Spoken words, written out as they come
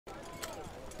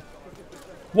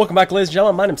Welcome back, ladies and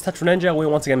gentlemen. My name is Ninja. We're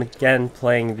once again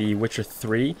playing The Witcher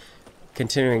 3,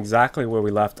 continuing exactly where we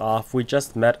left off. We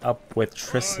just met up with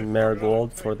Triss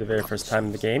Marigold for the very first time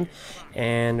in the game,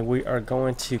 and we are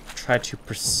going to try to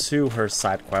pursue her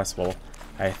side quest. Well,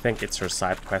 I think it's her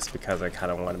side quest because I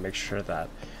kind of want to make sure that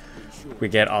we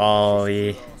get all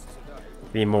the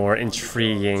more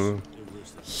intriguing,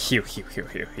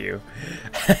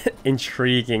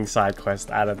 intriguing side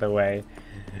quest out of the way.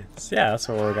 So yeah, that's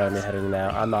where we're gonna be heading now.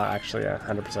 I'm not actually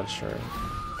 100% sure.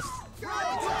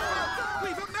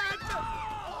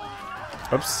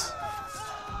 Oops.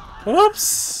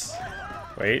 Whoops.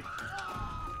 Wait.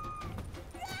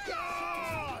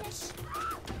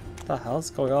 What the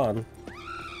hell's going on?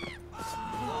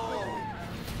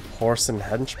 Horse and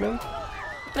henchman?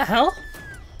 What the hell?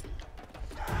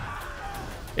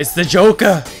 It's the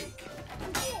Joker!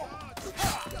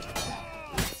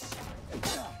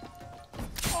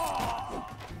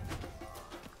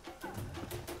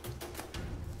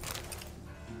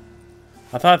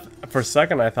 I thought, for a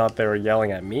second, I thought they were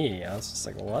yelling at me. I was just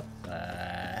like, what the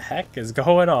heck is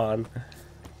going on?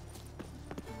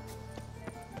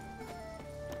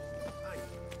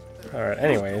 Alright,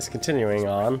 anyways, continuing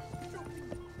on.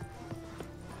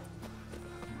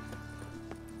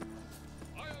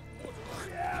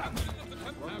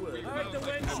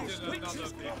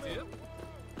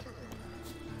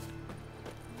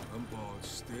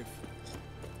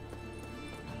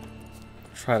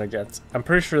 Try to get. I'm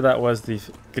pretty sure that was the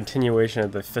continuation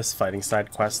of the fist fighting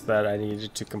side quest that I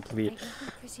needed to complete,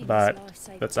 but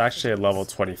that's actually at level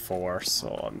 24,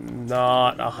 so I'm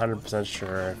not 100%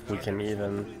 sure if we can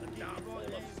even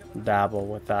dabble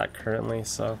with that currently.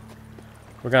 So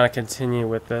we're gonna continue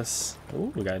with this.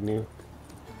 Ooh, we got a new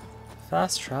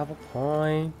fast travel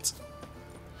point.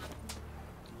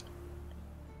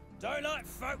 Don't like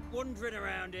folk wandering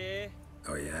around here.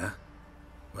 Oh yeah?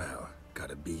 Well, got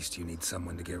a beast you need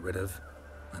someone to get rid of?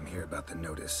 I'm here about the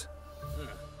notice.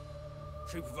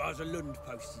 Supervisor Lund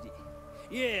posted it.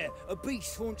 Yeah, a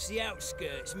beast haunts the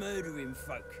outskirts, murdering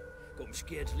folk. Got them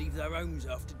scared to leave their homes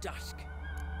after dusk.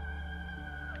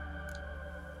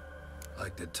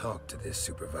 Like to talk to this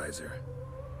supervisor.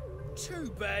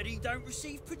 Too bad he don't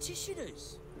receive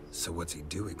petitioners. So what's he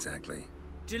do exactly?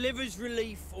 Delivers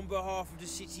relief on behalf of the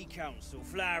city council,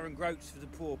 flour and groats for the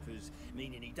paupers,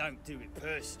 meaning he don't do it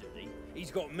personally.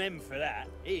 He's got men for that.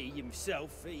 He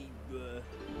himself,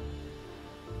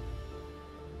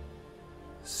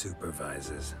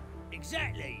 supervises.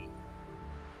 Exactly.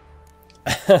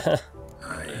 I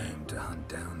aim to hunt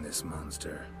down this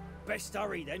monster. Best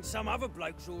hurry then, some other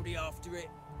bloke's already after it.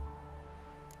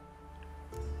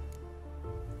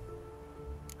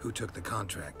 Who took the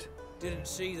contract? Didn't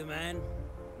see the man.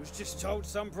 Was just told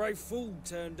some brave fool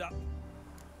turned up.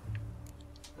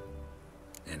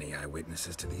 Any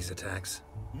eyewitnesses to these attacks?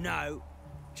 No,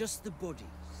 just the bodies.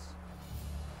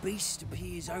 Beast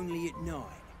appears only at night.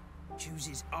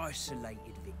 Chooses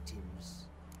isolated victims.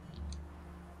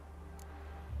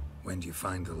 When do you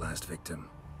find the last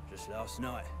victim? Just last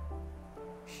night.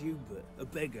 Hubert, a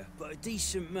beggar, but a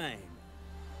decent man.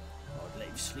 I'd let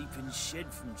him sleep in the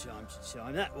shed from time to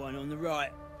time. That one on the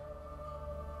right.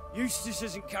 Eustace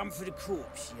hasn't come for the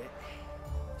corpse yet.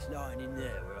 It's lying in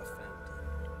there where I found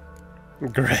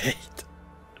it. Great.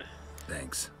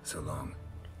 Thanks. So long.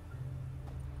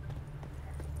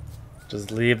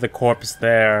 Just leave the corpse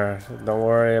there. Don't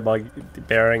worry about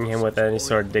burying him with any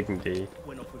sort of dignity.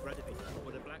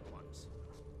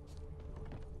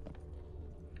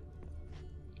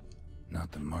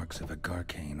 Not the marks of a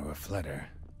Garcane or a Fletter.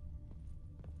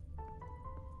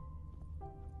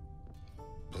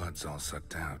 Blood's all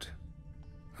sucked out.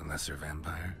 A lesser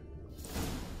vampire?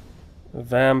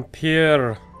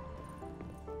 Vampire.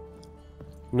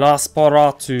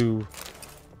 Nosferatu.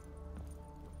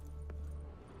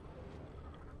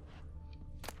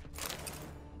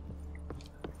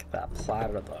 Look at that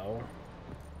platter though.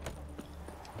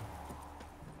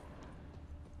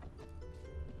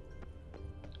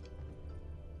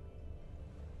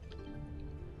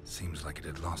 Seems like it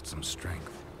had lost some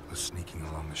strength. Was sneaking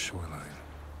along the shoreline.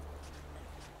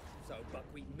 So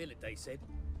buckwheat millet, they said.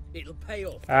 It'll pay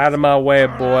off. Out of my way,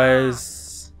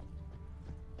 boys.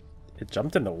 It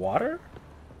jumped in the water?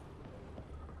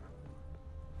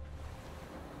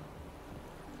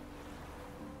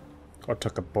 Or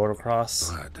took a boat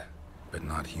across? Blood, but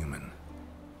not human.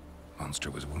 Monster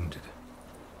was wounded.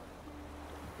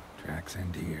 Tracks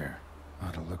end here.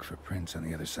 Ought to look for prints on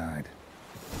the other side.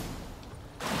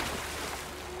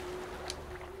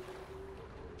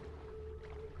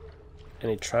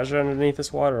 Any treasure underneath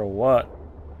this water or what?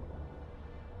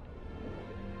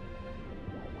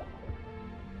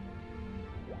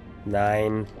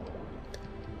 9.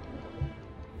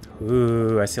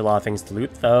 Ooh, I see a lot of things to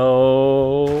loot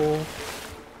though.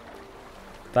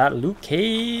 That loot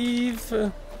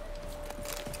cave.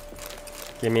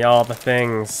 Give me all the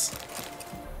things.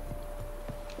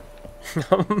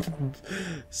 I'm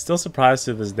still surprised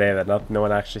to this day that no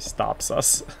one actually stops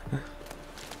us.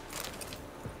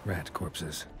 Rat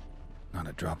corpses. Not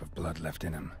a drop of blood left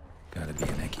in them. Gotta be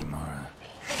an Ekimara.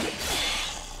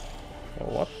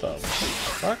 What the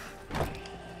fuck?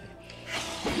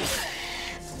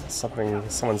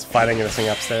 Someone's fighting this thing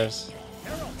upstairs.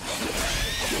 Damn,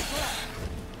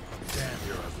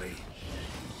 you're ugly.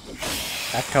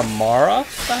 Ekimara?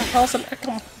 What the hell's an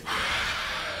Ekimara?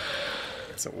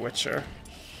 It's a Witcher.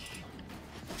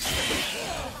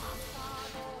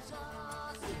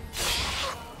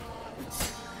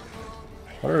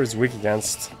 What are his weak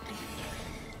against?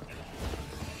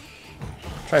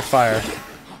 Try fire.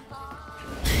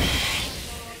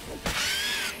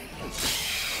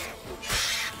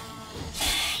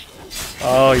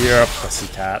 Oh, you're a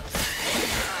pussycat.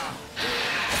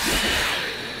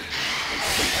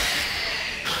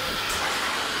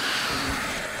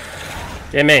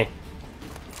 Get me.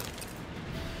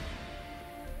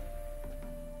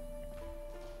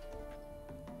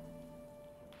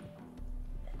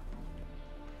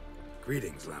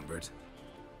 Greetings, Lambert.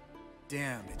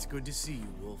 Damn, it's good to see you,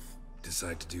 Wolf.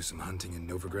 Decide to do some hunting in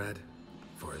Novigrad?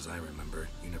 For as I remember,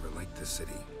 you never liked this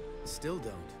city. Still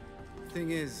don't.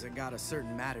 Thing is, I got a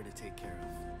certain matter to take care of.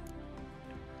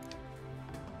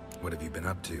 What have you been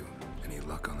up to? Any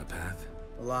luck on the path?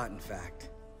 A lot, in fact.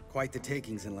 Quite the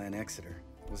takings in Lan Exeter.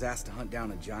 Was asked to hunt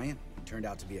down a giant. Turned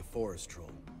out to be a forest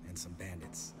troll and some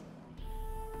bandits.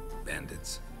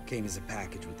 Bandits? Came as a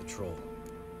package with the troll.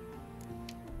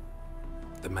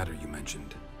 The matter you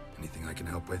mentioned. Anything I can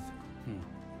help with?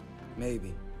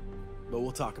 Maybe. But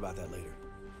we'll talk about that later.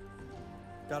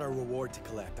 Got our reward to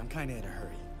collect. I'm kinda in a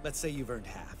hurry. Let's say you've earned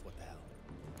half. What the hell?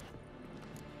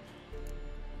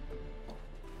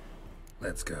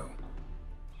 Let's go.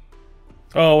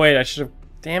 Oh wait, I should have.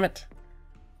 Damn it!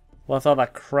 Left all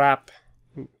that crap.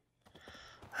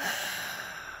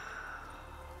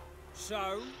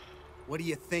 So? What do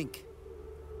you think?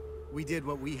 We did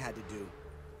what we had to do.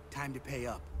 Time to pay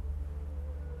up.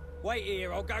 Wait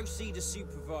here, I'll go see the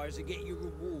supervisor, get your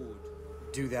reward.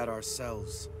 Do that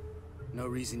ourselves. No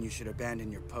reason you should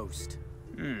abandon your post.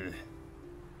 Can't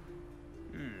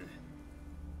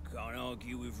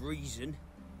argue with reason.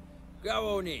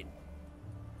 Go on in.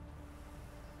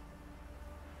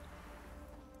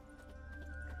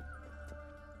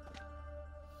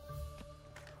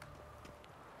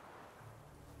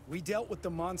 We dealt with the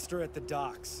monster at the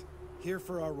docks. Here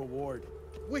for our reward.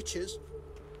 Witches?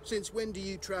 Since when do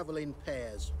you travel in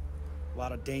pairs? A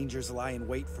lot of dangers lie in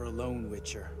wait for a lone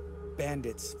witcher.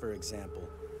 Bandits, for example.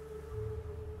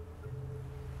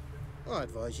 I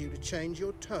advise you to change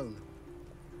your tone.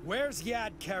 Where's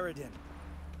Yad Karadin?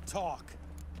 Talk.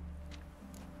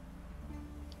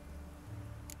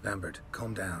 Lambert,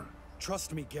 calm down.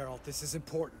 Trust me, Geralt, this is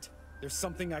important. There's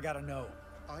something I gotta know.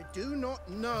 I do not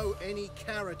know any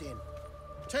Karadin.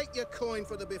 Take your coin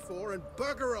for the before and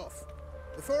bugger off,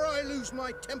 before I lose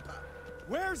my temper.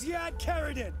 Where's Yad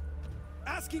Karadin?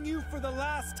 Asking you for the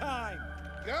last time.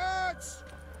 Guards!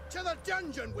 To the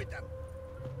dungeon with them!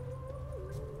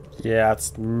 Yeah,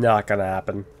 it's not gonna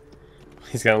happen.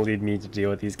 He's gonna lead me to deal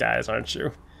with these guys, aren't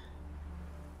you?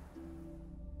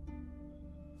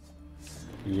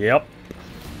 Yep.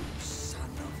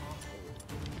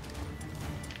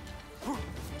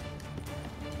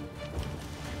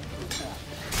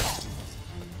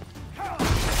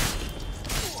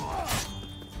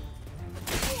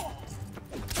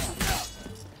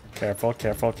 Careful,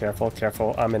 careful, careful,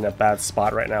 careful. I'm in a bad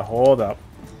spot right now. Hold up.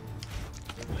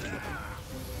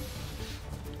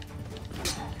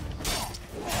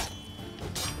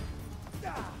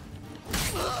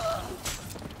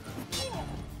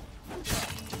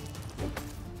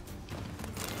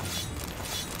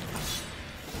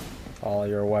 All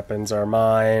your weapons are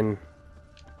mine.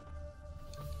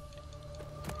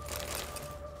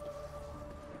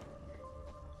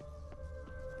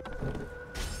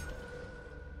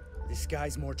 This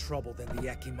guy's more trouble than the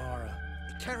Ekimara.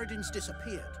 Karadin's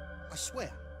disappeared, I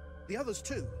swear. The others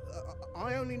too.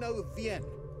 I only know of Vienne.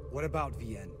 What about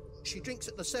Vienne? She drinks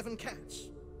at the Seven Cats.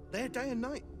 There day and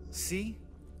night. See?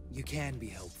 You can be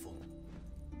helpful.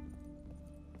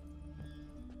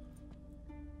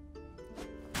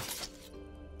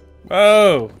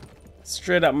 Oh!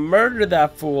 Straight up murdered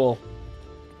that fool.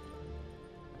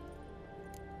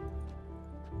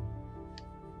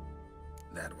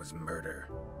 That was murder.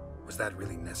 Was that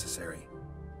really necessary?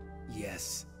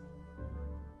 Yes.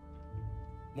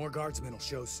 More guardsmen will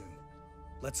show soon.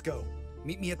 Let's go.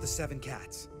 Meet me at the Seven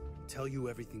Cats. Tell you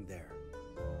everything there.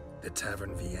 The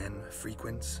Tavern Vienne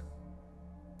frequents?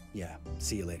 Yeah,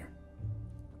 see you later.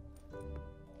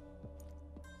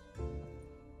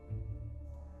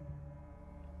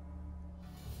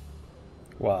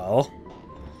 Well,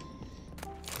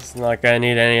 it's not gonna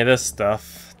need any of this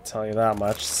stuff, I'll tell you that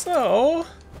much. So,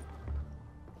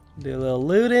 do a little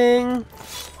looting.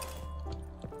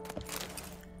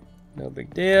 No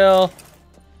big deal.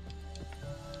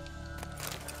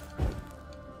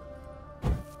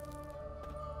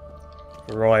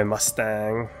 Roy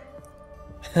Mustang.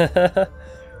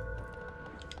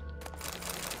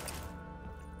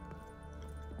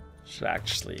 Should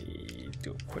actually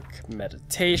do a quick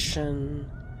meditation.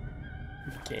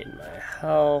 Gain my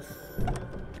health.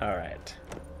 Alright.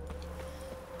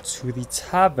 To the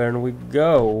tavern we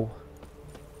go.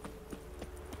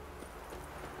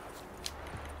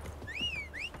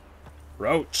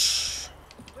 Roach.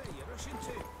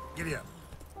 Giddy up.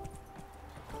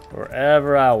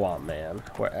 Wherever I want, man.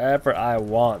 Wherever I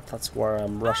want. That's where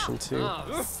I'm rushing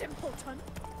to. Simpleton.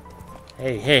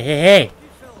 Hey, hey, hey, hey!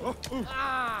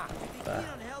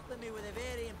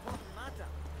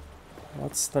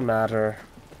 What's the matter?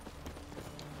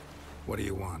 What do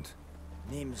you want?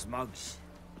 Name's Muggs.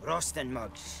 Rostin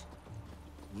Muggs.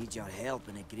 Need your help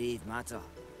in a grave matter.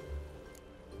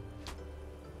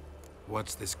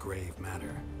 What's this grave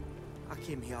matter? I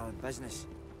came here on business.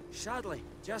 Sadly,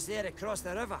 just there across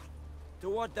the river,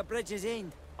 toward the bridge's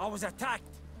end, I was attacked.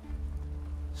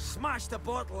 Smashed a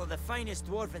bottle of the finest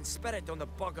dwarven spirit on the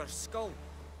bugger's skull.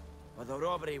 But the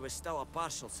robbery was still a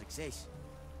partial success.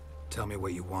 Tell me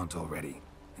what you want already,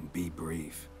 and be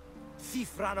brief.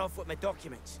 Thief ran off with my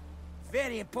documents.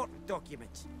 Very important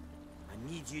documents. I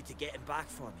need you to get him back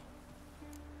for me.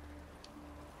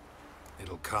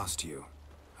 It'll cost you.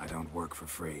 I don't work for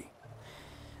free.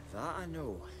 That I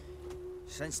know.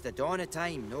 Since the dawn of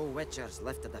time, no witcher's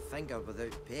lifted a finger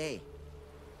without pay.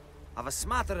 I've a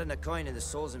smattering of coin in the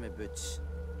soles of my boots.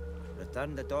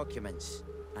 Return the documents,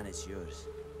 and it's yours.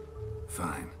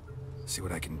 Fine. See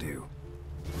what I can do.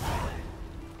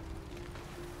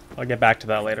 I'll get back to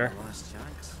that later. Last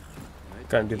chance.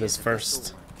 Gotta do this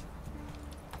first.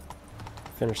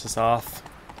 Finish this off.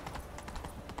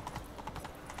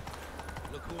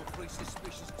 Look awfully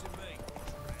suspicious to me.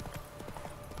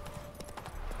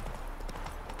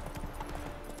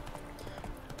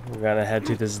 We're gonna head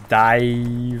to this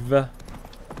dive.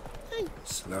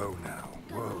 Slow now.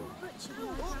 Whoa.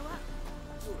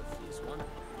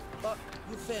 But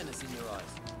with fairness in your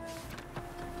eyes.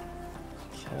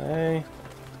 Okay.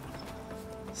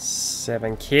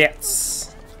 7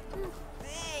 cats.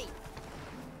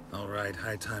 All right,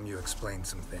 high time you explain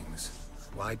some things.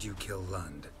 Why'd you kill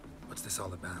Lund? What's this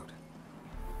all about?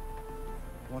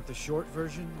 Want the short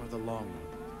version or the long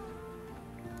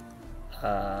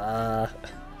one?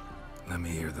 Let me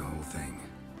hear the whole thing.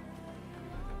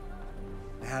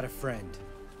 I had a friend.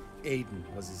 Aiden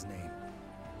was his name.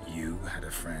 You had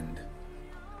a friend?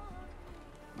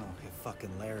 Oh, you're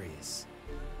fucking hilarious.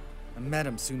 I met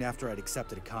him soon after I'd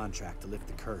accepted a contract to lift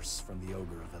the curse from the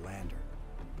Ogre of Lambert.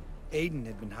 Aiden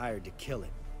had been hired to kill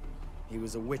it. He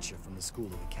was a witcher from the School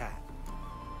of the Cat.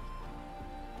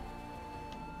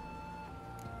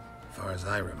 Far as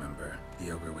I remember,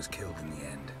 the ogre was killed in the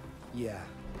end. Yeah.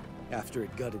 After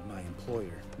it gutted my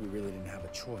employer, we really didn't have a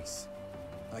choice.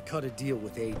 I cut a deal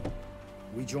with Aiden.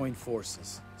 We joined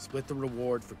forces, split the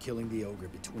reward for killing the ogre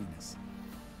between us.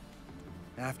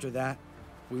 After that,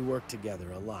 we worked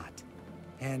together a lot.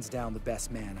 Hands down the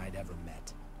best man I'd ever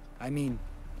met. I mean,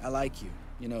 I like you,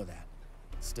 you know that.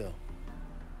 Still,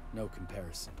 no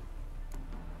comparison.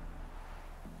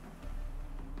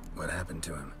 What happened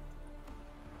to him?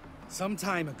 Some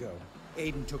time ago,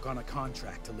 Aiden took on a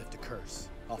contract to lift a curse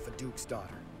off a duke's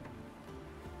daughter.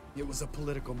 It was a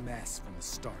political mess from the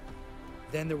start.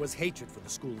 Then there was hatred for the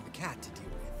School of the Cat to deal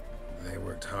with. They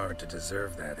worked hard to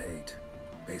deserve that hate.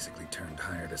 Basically turned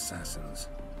hired assassins.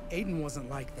 Aiden wasn't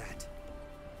like that.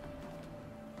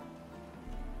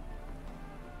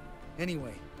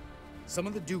 Anyway, some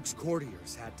of the Duke's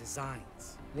courtiers had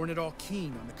designs. Weren't at all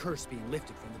keen on the curse being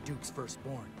lifted from the Duke's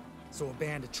firstborn. So a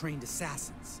band of trained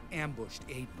assassins ambushed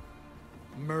Aiden.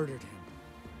 Murdered him.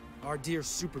 Our dear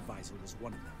supervisor was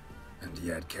one of them. And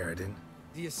you had Carradine?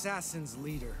 The assassin's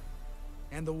leader.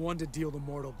 And the one to deal the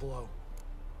mortal blow.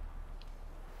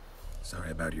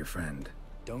 Sorry about your friend.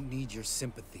 Don't need your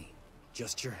sympathy.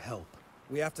 Just your help.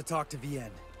 We have to talk to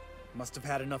Vienne. Must have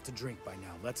had enough to drink by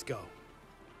now. Let's go.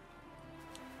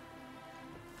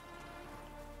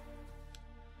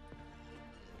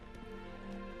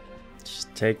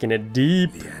 Just taking it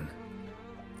deep. Vienne.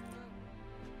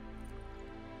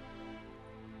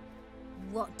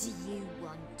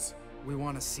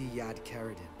 to see Yad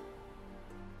Karadin.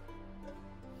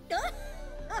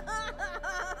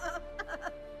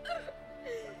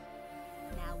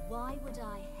 Now, why would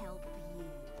I help you?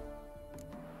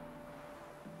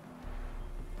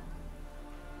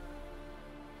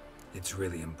 It's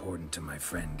really important to my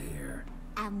friend here.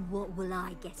 And what will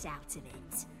I get out of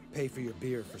it? Pay for your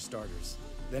beer, for starters.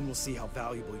 Then we'll see how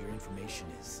valuable your information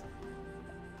is.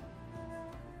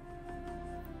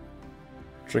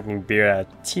 Drinking beer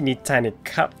at a teeny tiny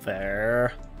cup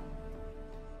there.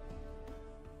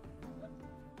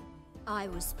 I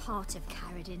was part of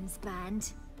Karadin's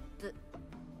band, but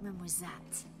when was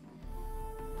that?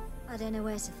 I don't know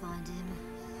where to find him.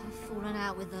 I've fallen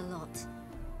out with a lot.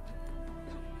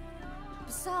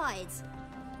 Besides,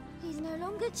 he's no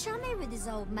longer chummy with his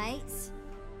old mates.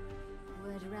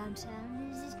 Word around town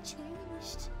is he's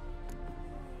changed.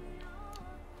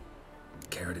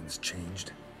 Karadin's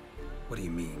changed? What do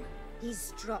you mean?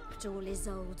 He's dropped all his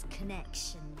old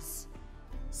connections.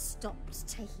 Stopped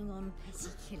taking on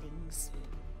petty killings.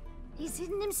 He's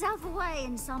hidden himself away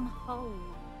in some hole.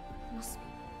 Must be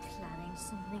planning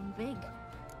something big.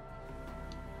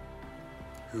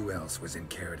 Who else was in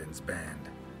Karadin's band?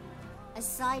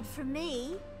 Aside from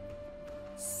me,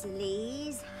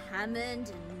 Sleaze,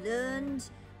 Hammond and Lund,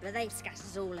 but they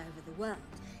scattered all over the world.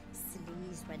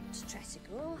 Sleaze went to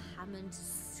Tretigor, Hammond to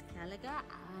Skellige,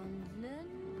 and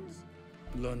Lund...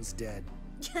 Lund's dead.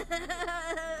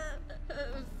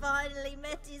 Finally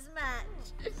met his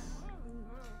match.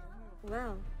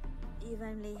 Well, you've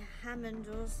only Hammond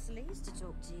or Sleaze to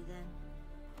talk to then.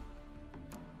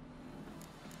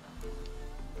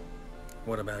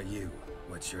 What about you?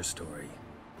 What's your story?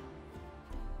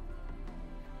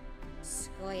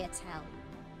 Scoia'tael.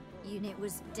 Unit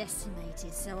was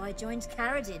decimated, so I joined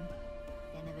Karadin.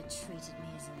 They never treated me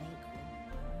as an equal.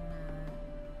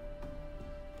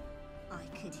 No.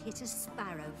 I could hit a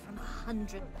sparrow from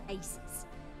 100 paces,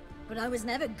 but I was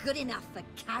never good enough for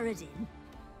Karadin.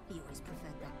 He always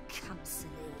preferred that cunt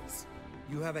Sleaze.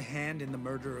 You have a hand in the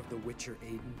murder of the Witcher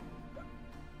Aiden?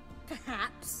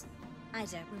 Perhaps. I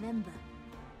don't remember.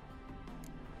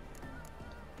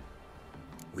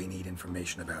 We need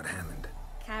information about Hammond.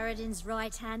 Karadin's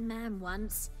right-hand man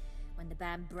once. When the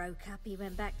band broke up, he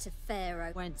went back to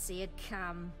Pharaoh whence he had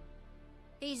come.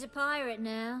 He's a pirate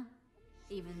now.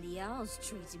 Even the Jarls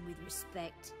treat him with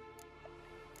respect.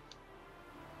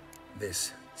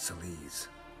 This, Sleaze.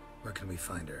 Where can we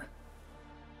find her?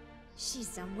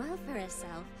 She's done well for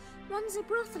herself. Runs a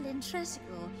brothel in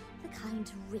Tretigor, the kind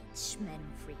rich men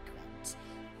frequent.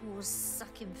 Whores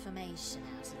suck information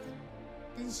out of them.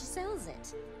 Then she sells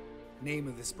it. Name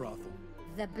of this brothel?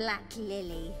 The Black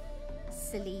Lily.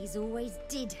 Sleaze always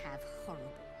did have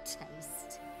horrible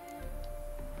taste.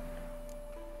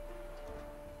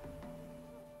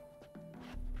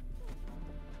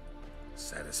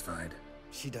 Satisfied?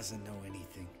 She doesn't know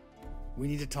anything. We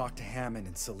need to talk to Hammond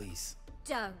and Sleaze.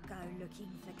 Don't go looking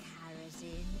for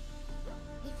Karadin.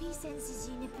 If he senses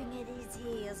you nipping at his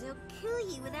heels, he'll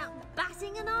kill you without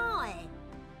batting an eye.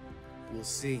 We'll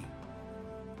see.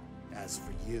 As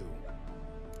for you...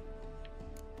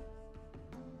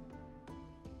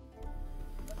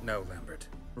 No, Lambert.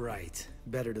 Right.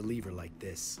 Better to leave her like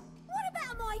this. What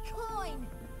about my coin?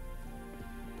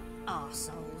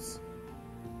 Arseholes.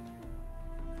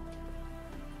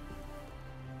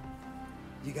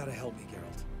 You gotta help me,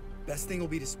 Geralt. Best thing will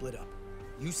be to split up.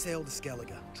 You sail to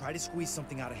Skellige, try to squeeze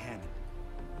something out of Hammond.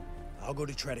 I'll go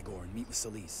to Tretigor and meet with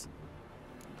Sleaze.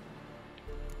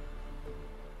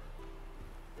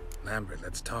 Lambert,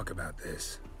 let's talk about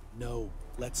this. No,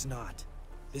 let's not.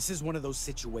 This is one of those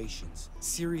situations,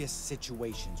 serious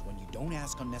situations, when you don't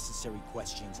ask unnecessary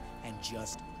questions and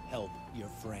just help your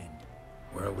friend.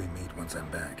 Where'll we meet once I'm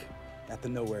back? At the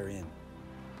Nowhere Inn.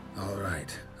 All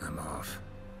right, I'm off.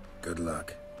 Good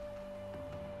luck.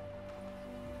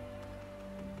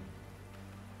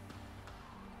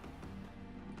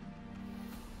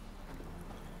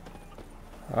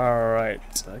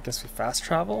 Alright, I guess we fast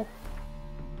travel?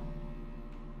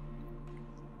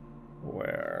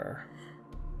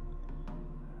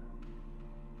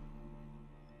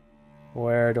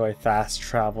 Where do I fast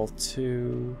travel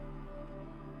to?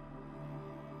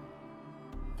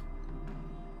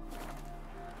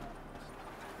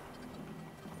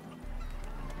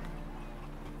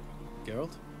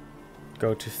 Geralt?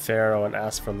 Go to Pharaoh and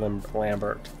ask for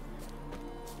Lambert.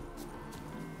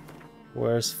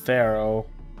 Where's Pharaoh?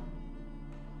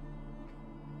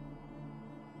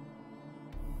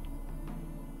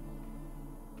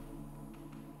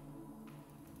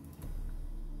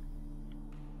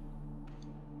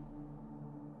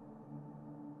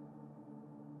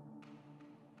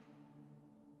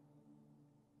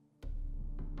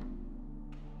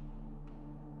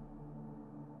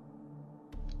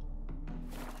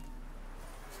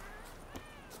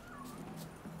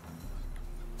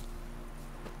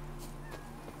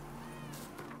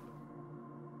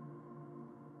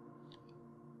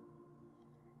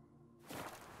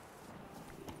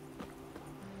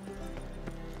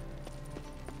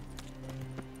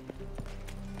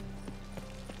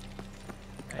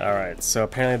 Alright, so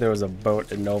apparently there was a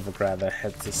boat in Novigrad that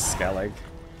heads to Skellig.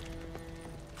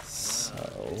 So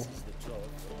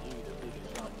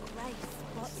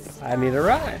I need a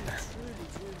ride.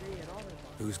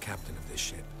 Who's captain of this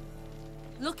ship?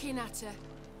 Looking at her.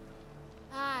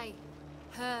 Aye,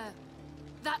 her.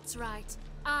 That's right.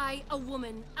 I, a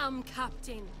woman, am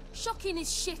captain. Shocking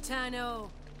as shit, I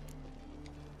know.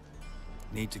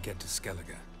 Need to get to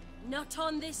Skellige. Not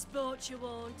on this boat, you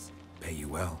won't. Pay you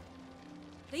well.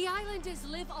 The islanders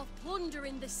live off plunder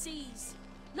in the seas.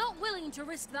 Not willing to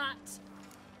risk that.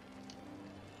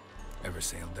 Ever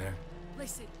sailed there?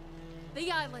 Listen,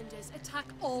 the islanders attack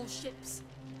all ships.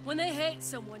 When they hate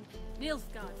someone,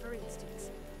 Nilfgaard for instance,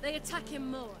 they attack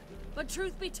him more. But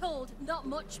truth be told, not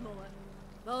much more.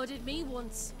 Boarded me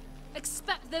once.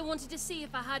 Expect they wanted to see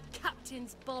if I had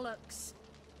captain's bollocks.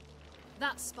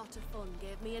 That spot of fun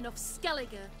gave me enough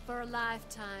Skellige for a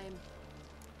lifetime.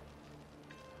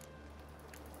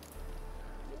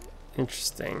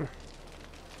 Interesting.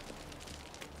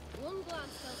 One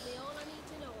glance tells me all I need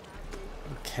to know about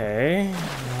you. Okay,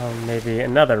 well, maybe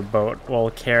another boat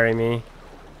will carry me.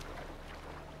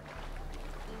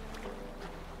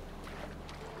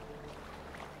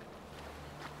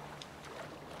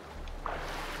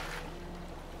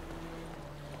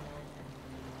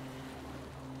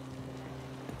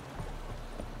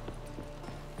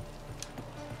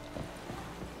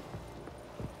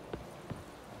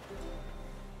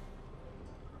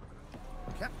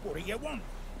 What do you want?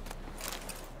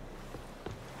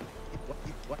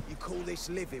 What you call this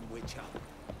living, Witcher?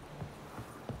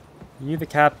 You the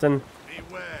captain?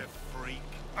 Beware, freak.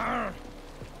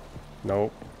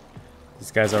 Nope.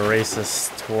 These guys are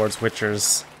racist towards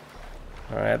Witchers.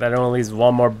 Alright, that only leaves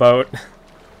one more boat.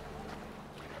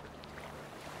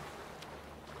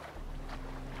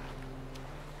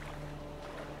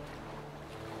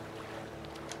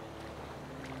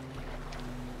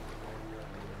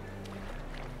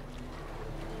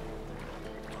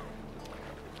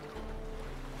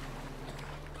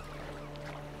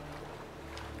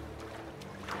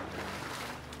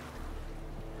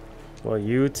 Will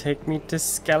you take me to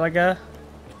Skellige?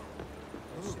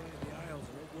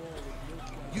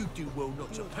 You do well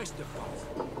not to testify.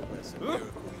 It's a miracle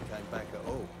you came back at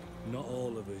all. Not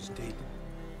all of us did.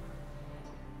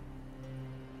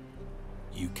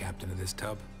 You captain of this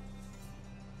tub?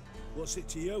 What's it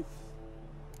to you?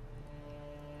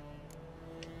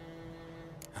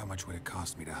 How much would it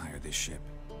cost me to hire this ship?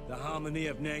 The harmony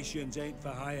of nations ain't for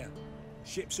hire.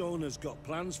 Ship's owners got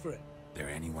plans for it. There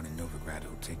anyone in Novigrad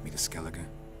who'll take me to Skellige?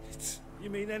 You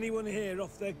mean anyone here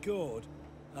off their gourd?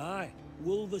 Aye,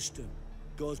 Wolverston.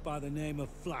 Goes by the name of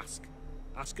Flask.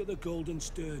 Ask at the Golden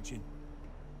Sturgeon.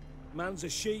 Man's a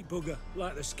sheep bugger,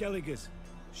 like the Skelligers.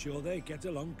 Sure they get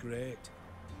along great.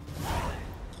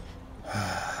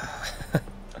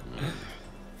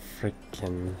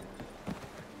 Freaking.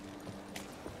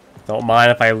 Don't mind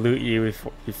if I loot you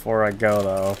before I go,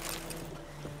 though.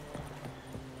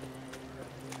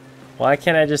 Why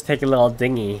can't I just take a little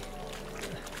dinghy?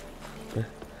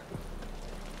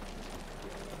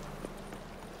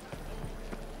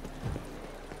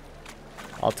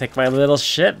 I'll take my little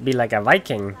ship, be like a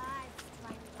Viking.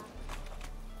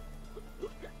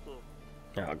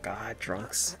 Oh god,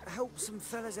 drunks. Help some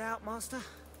fellas out, master.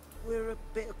 We're a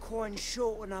bit of coin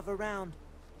short another round.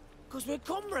 'Cause we're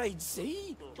comrades,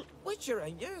 see? Witcher,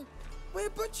 ain't you? We're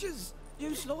butchers.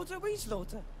 You slaughter, we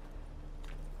slaughter.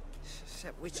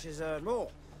 Except witches earn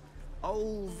more.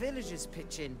 Old villagers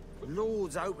pitch in.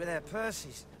 Lords open their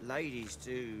purses. Ladies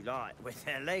do light with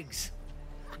their legs.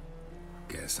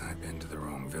 Guess I've been to the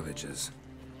wrong villages.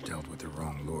 Dealt with the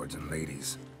wrong lords and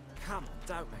ladies. Come on,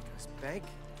 don't make us beg.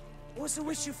 What's a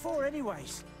witcher for,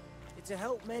 anyways? It's to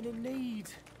help men in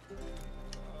need.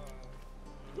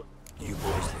 You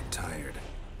boys look tired.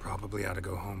 Probably ought to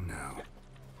go home now.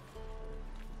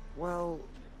 Well,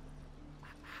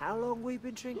 how long we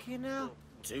been drinking now?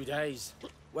 2 days.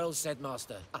 Well said,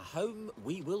 master. Home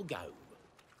we will go.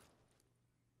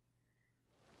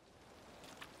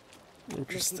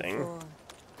 Interesting.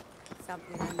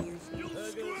 Something unusual.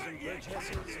 Burgers and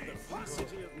Bridgesses of the free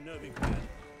city of Novigrad.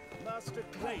 Master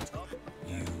Claytop.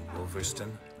 You,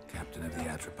 Wolverston, captain of the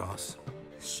Atropos?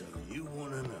 So you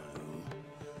want to know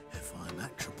if I'm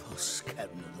Atropos,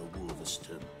 captain of the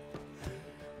Wolverston?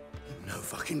 No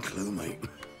fucking clue, mate.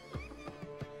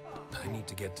 I need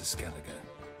to get to Skellige.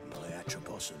 My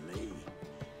Atropos and me,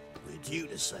 we're due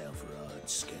to sail for our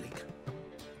Skellig,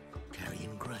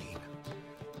 carrying grain.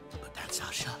 But that's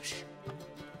hush-hush.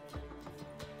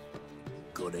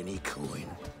 Got any coin?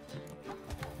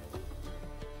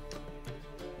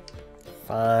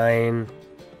 Fine.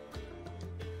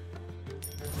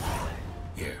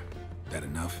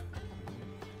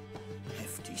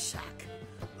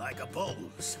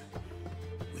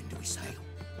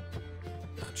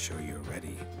 sure you're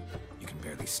ready. You can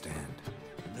barely stand.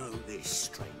 Know this,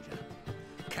 stranger.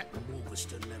 Captain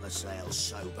Wolverston never sails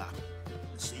sober.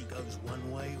 The sea goes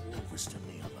one way, Wolverston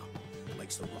the other.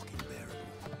 Makes the rock unbearable.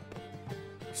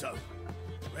 So,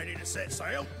 ready to set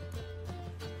sail?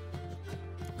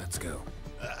 Let's go.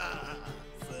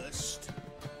 First,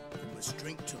 we must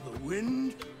drink to the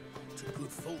wind, to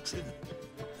good fortune,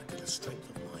 and to the strength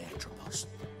of my Atropos.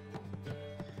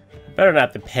 Better not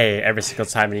have to pay every single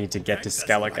time I need to get to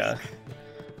Skellige.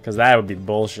 Because that would be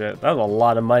bullshit. That was a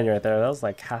lot of money right there. That was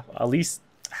like half, at least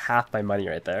half my money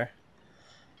right there.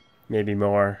 Maybe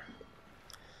more.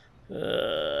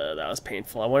 That was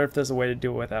painful. I wonder if there's a way to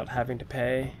do it without having to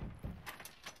pay.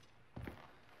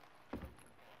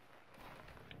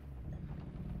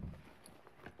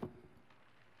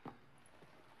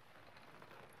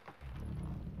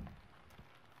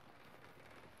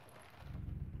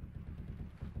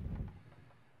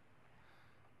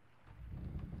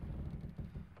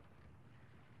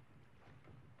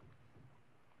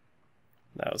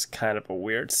 That was kind of a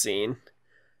weird scene,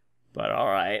 but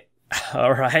alright.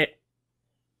 Alright.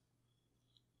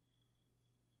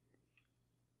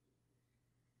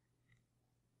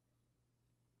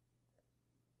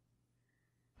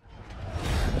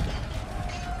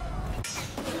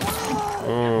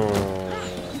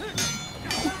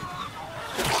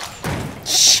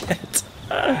 Shit.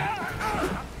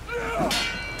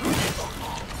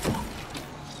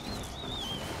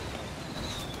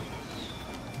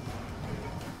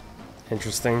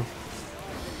 Interesting.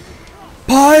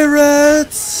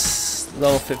 Pirates!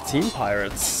 Level 15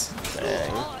 pirates.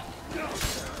 Dang.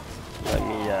 Let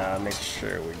me make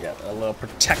sure we get a little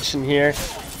protection here.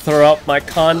 Throw up my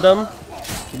condom.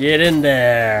 Get in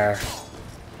there.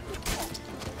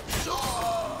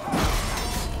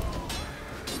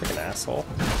 Freaking asshole.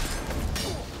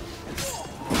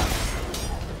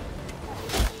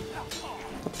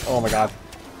 Oh my god.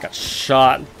 Got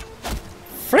shot.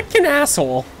 Freaking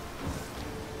asshole.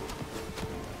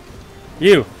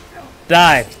 You!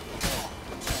 Die!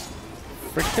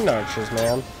 Freaking archers,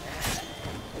 man.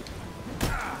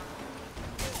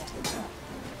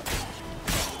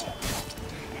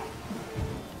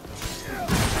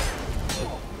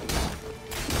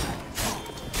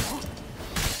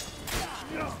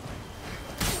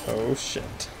 Oh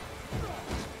shit.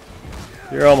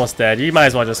 You're almost dead. You might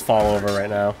as well just fall over right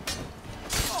now.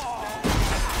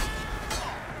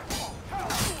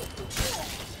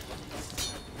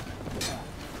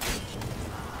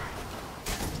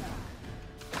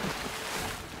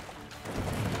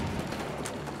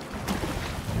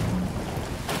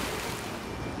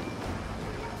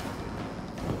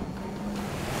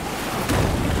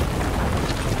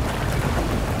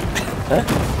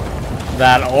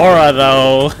 That aura,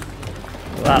 though.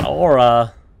 That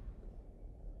aura.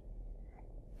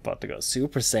 About to go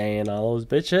Super Saiyan, all those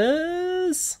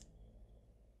bitches.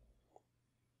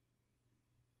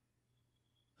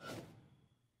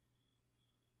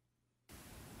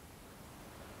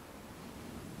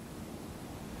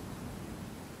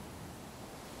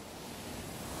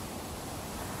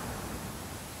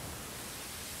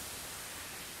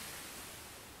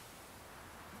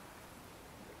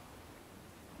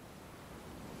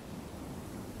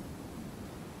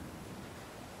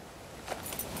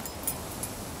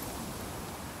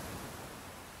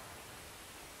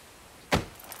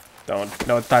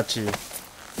 Don't touch you.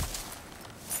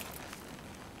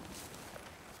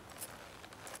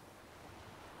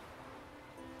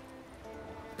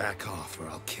 Back off or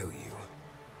I'll kill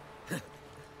you.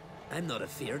 I'm not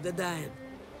afeard of dying.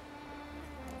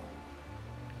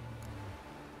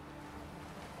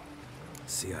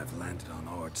 See, I've landed on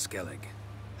Ord Skellige.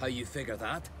 How you figure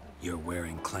that? You're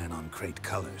wearing Clan on Crate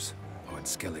colors. Ord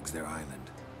Skellige's their island.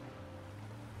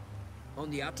 On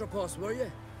the Atropos, were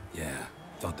you? Yeah,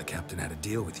 thought the captain had a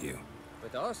deal with you.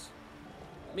 With us?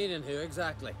 Meaning who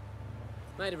exactly?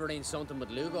 Might have arranged something with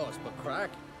Lugos, but crack?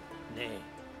 Nay.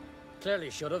 Clearly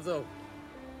should have, though.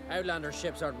 Outlander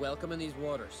ships aren't welcome in these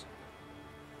waters.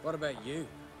 What about you?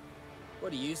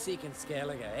 What do you seek in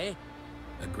Skellige, eh?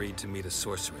 Agreed to meet a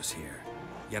sorceress here.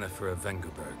 Yennefer of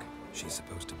Vengerberg. She's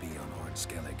supposed to be on Ord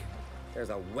Skellige. There's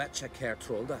a witch at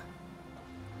Kertrolda.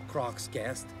 Croc's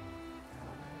guest.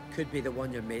 Could be the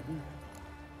one you're meeting.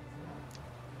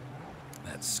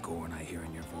 That scorn I hear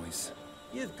in your voice.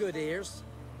 You've good ears.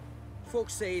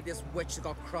 Folks say this witch has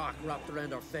got Croc wrapped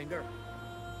around her finger.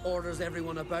 Orders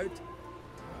everyone about.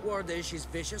 Word is she's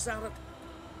vicious at it.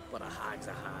 But a hag's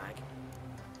a hag.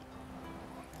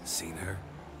 Seen her?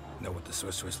 Know what the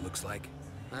sorceress looks like?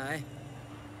 Aye.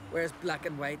 Wears black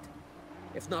and white.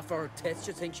 If not for her tits,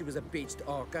 you'd think she was a beached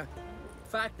orca.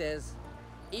 Fact is,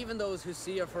 Even those who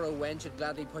see her for a wench would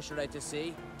gladly push her out to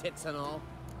sea, tits and all.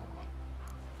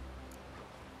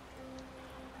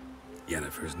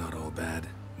 Yennefer's not all bad,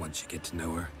 once you get to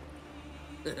know her.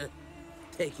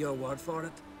 Take your word for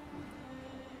it.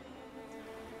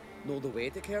 Know the way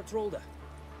to Kertrolda?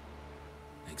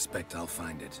 Expect I'll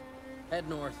find it. Head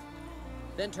north.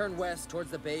 Then turn west towards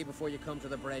the bay before you come to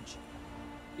the bridge.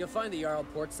 You'll find the Jarl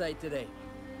port site today.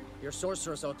 Your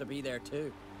sorceress ought to be there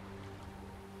too.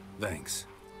 Thanks.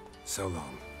 So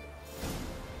long.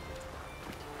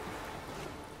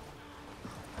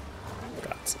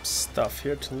 Got some stuff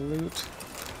here to loot.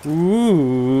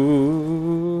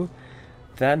 Ooh,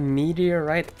 that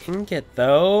meteorite ingot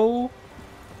though.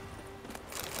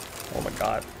 Oh my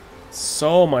god,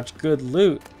 so much good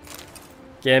loot.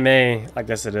 Gimme. I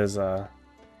guess it is a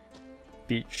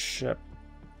beach ship.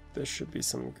 There should be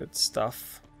some good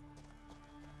stuff.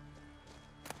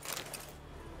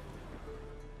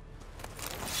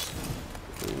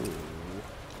 Ooh.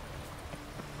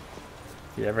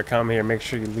 If you ever come here, make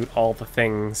sure you loot all the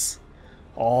things.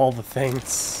 All the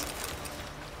things.